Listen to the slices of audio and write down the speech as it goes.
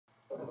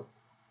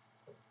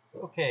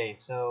Okay,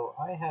 so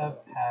I have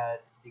had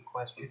the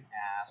question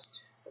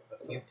asked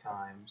a few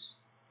times,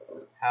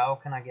 how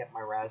can I get my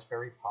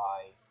Raspberry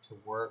Pi to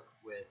work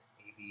with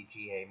a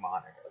VGA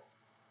monitor?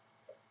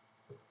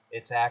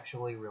 It's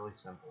actually really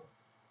simple.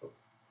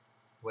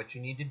 What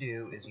you need to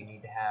do is you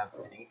need to have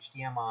an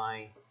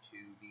HDMI to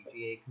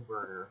VGA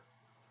converter.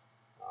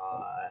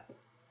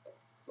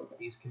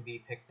 These can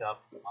be picked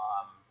up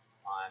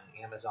on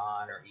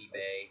Amazon or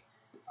eBay.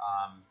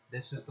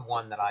 This is the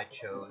one that I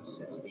chose.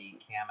 It's the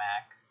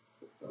Camac.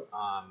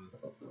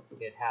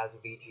 It has a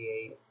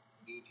VGA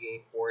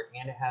port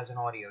and it has an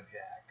audio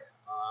jack.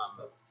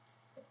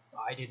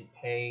 I didn't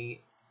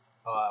pay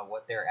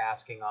what they're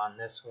asking on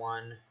this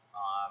one.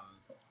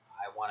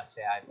 I want to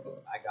say I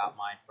got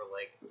mine for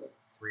like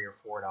 $3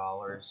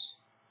 or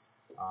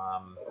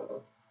 $4.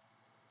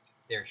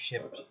 They're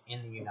shipped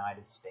in the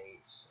United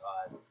States.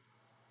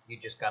 You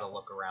just got to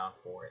look around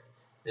for it.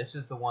 This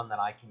is the one that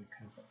I can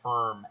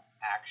confirm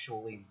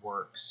actually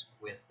works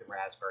with the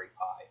Raspberry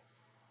Pi.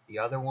 The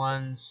other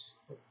ones,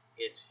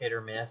 it's hit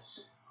or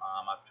miss.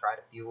 I've tried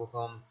a few of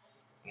them,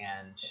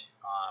 and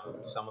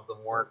some of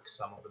them work,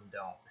 some of them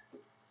don't.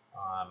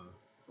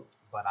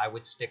 But I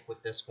would stick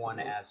with this one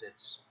as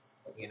it's,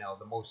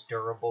 the most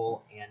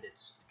durable and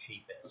it's the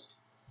cheapest.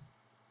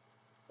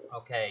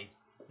 Okay,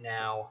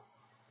 now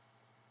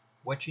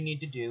what you need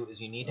to do is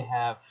you need to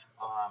have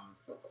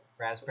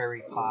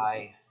Raspberry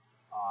Pi,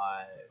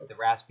 the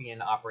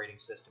Raspbian operating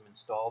system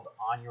installed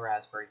on your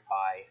Raspberry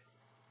Pi,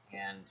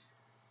 and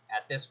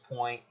at this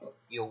point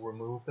you'll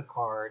remove the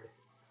card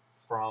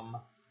from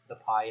the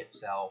Pi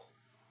itself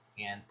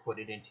and put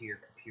it into your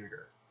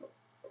computer.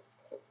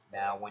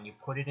 Now when you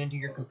put it into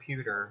your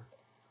computer,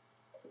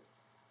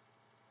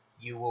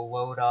 you will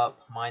load up,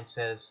 mine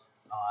says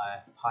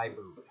Pi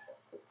boot.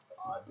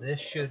 This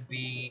should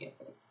be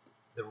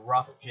the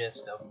rough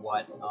gist of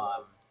what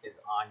is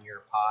on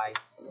your Pi.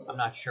 I'm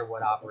not sure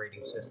what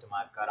operating system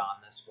I've got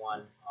on this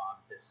one.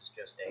 This is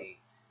just a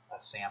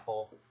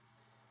sample.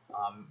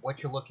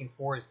 What you're looking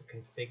for is the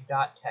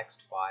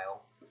config.txt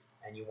file,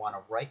 and you want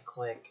to right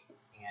click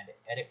and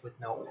edit with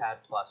notepad++.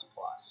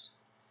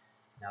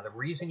 Now the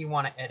reason you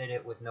want to edit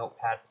it with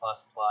notepad++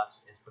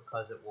 is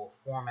because it will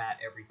format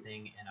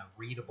everything in a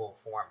readable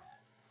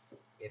format.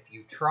 If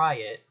you try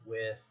it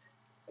with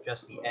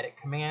just the edit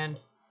command,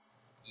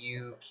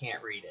 you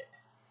can't read it.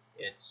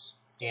 It's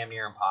damn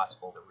near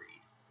impossible to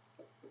read.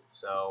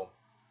 So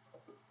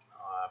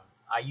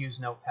I use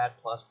Notepad++.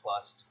 It's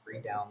a free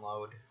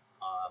download.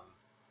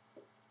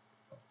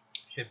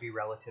 Should be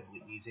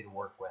relatively easy to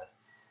work with.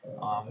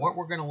 What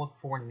we're going to look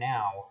for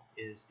now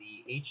is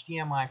the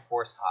HDMI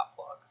force hot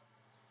plug.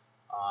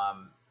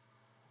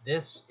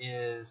 This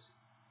is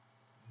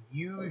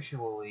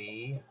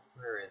usually,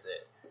 where is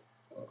it?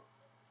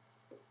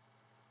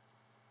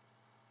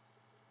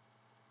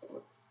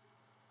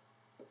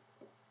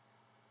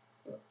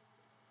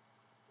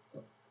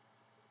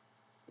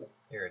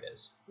 Here it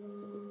is.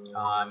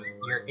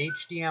 Your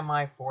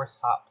HDMI force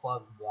hot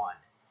plug 1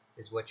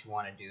 is what you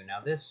want to do.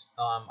 Now this,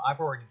 I've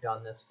already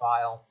done this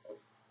file,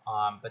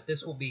 but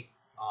this will be,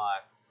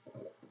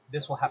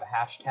 this will have a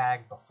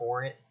hashtag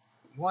before it.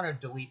 You want to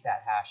delete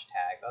that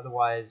hashtag,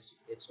 otherwise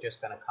it's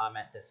just going to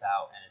comment this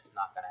out and it's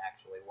not going to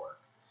actually work.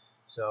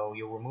 So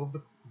you'll remove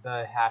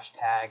the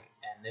hashtag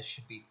and this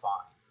should be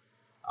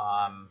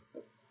fine.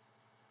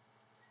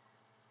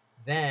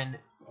 Then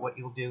what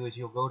you'll do is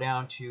you'll go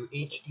down to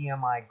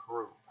HDMI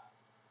group.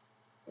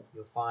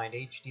 You'll find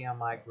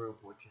HDMI group,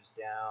 which is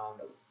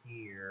down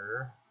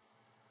here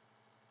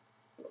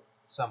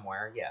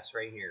somewhere. Yes,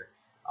 right here.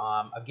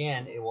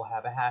 Again, it will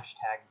have a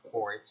hashtag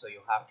before it, so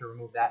you'll have to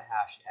remove that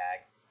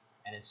hashtag.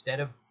 And instead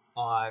of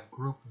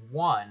group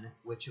 1,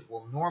 which it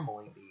will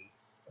normally be,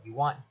 you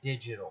want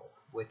digital,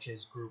 which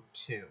is group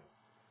 2.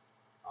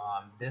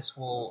 This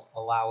will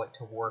allow it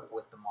to work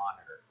with the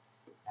monitor.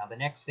 Now the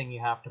next thing you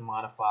have to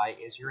modify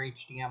is your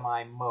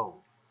HDMI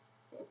mode.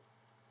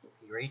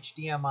 Your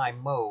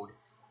HDMI mode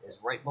is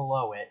right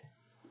below it,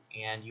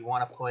 and you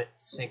want to put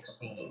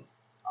 16.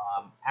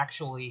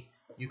 Actually,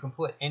 you can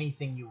put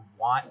anything you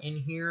want in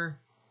here,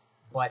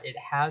 but it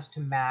has to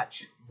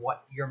match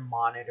what your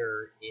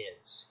monitor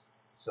is.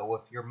 So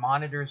if your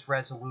monitor's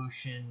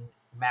resolution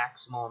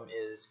maximum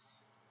is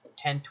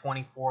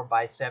 1024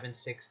 by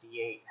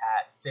 768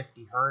 at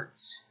 50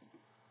 Hertz,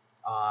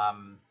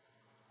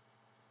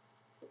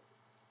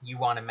 you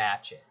want to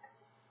match it.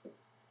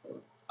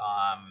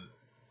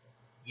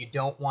 You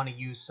don't want to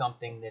use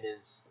something that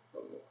is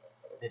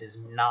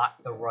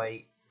not the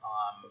right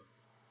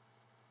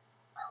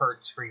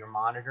hertz for your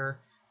monitor,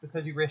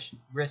 because you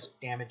risk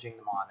damaging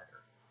the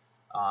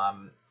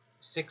monitor.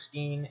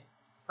 16,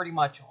 pretty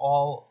much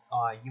all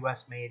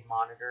US made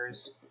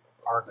monitors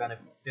are going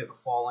to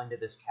fall into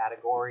this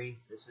category.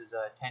 This is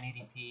a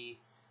 1080p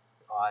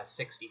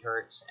 60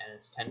 Hertz, and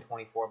it's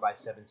 1024 by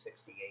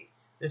 768.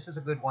 This is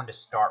a good one to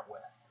start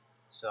with.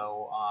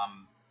 So,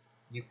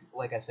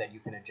 like I said, you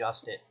can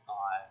adjust it,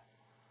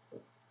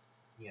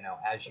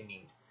 as you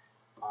need.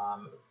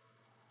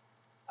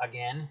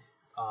 Again,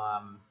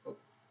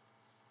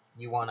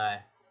 you want to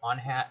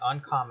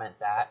uncomment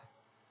that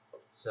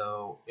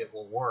so it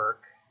will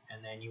work,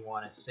 and then you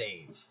want to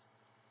save.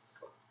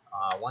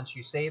 Once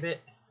you save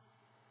it,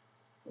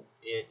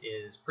 it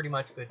is pretty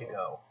much good to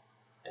go.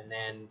 And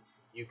then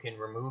you can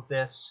remove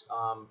this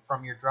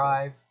from your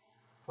drive,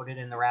 put it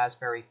in the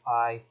Raspberry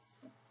Pi.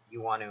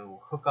 You want to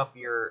hook up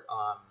your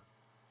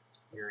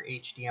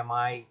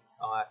HDMI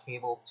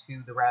cable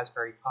to the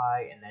Raspberry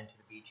Pi, and then to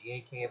the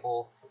VGA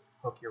cable.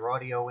 Hook your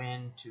audio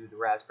in to the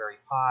Raspberry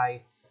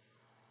Pi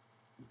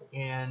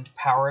and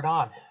power it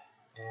on,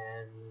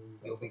 and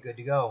you'll be good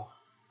to go.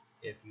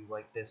 If you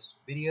like this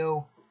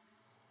video,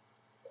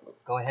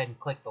 go ahead and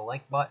click the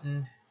like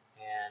button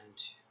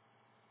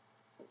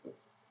and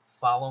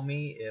follow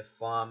me if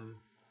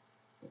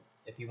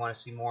you want to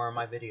see more of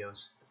my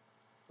videos.